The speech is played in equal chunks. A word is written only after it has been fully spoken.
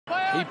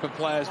Heap of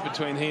players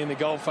between he and the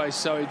goalface,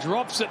 so he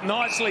drops it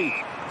nicely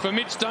for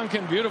Mitch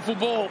Duncan. Beautiful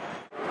ball.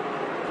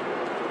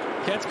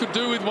 Cats could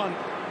do with one.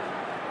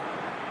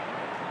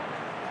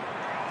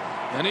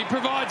 And he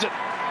provides it.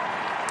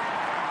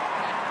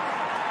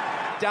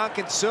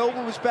 Duncan,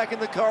 Selwyn was back in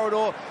the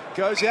corridor,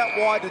 goes out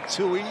wide to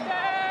Tui.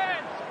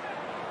 And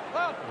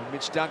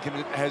Mitch Duncan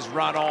has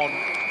run on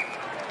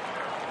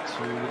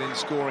to within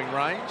scoring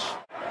range.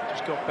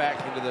 Just got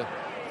back into the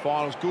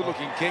finals.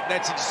 Good-looking kick.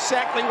 That's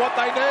exactly what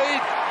they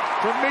need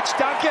from Mitch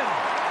Duncan.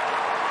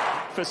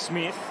 For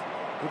Smith.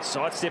 Good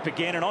sidestep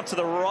again and onto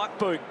the right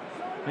boot.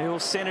 He'll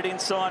send it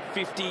inside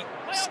 50.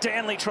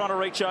 Stanley trying to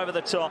reach over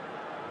the top.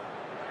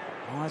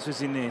 Wise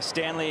was in there.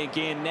 Stanley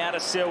again. Now to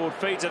Selwood.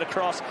 Feeds it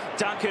across.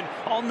 Duncan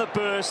on the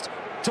burst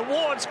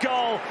towards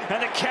goal.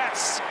 And the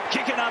Cats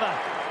kick another.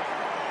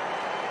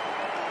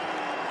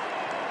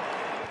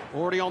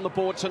 Already on the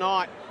board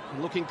tonight.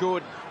 Looking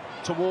good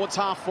towards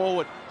half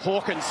forward.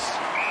 Hawkins.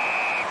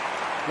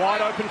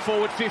 Wide open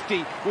forward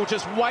 50. Will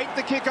just wait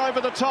the kick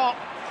over the top.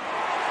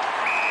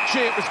 Gee,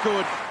 it was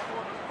good.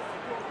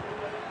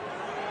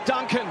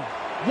 Duncan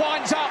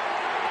winds up.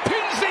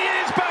 Pins the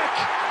ears back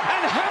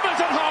and hammers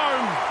it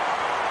home.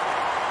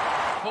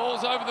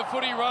 Falls over the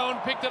footy. Rowan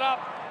picked it up.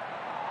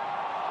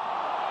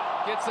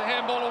 Gets the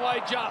handball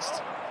away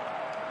just.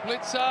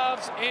 Blitz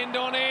halves, end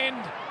on end.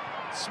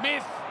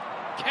 Smith,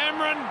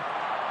 Cameron,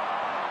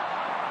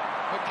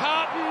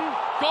 McCartan,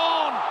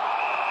 gone.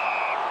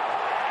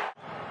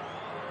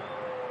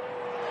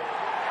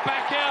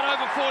 Back out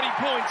over 40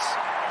 points.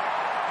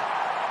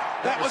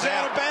 That was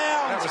out of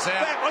bounds.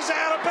 That was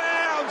out of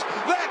bounds.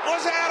 That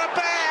was out of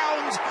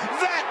bounds.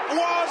 That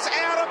was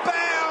out of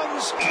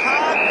bounds.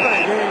 Can't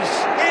be.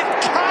 It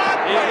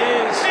can't be.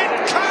 It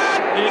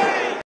can't be.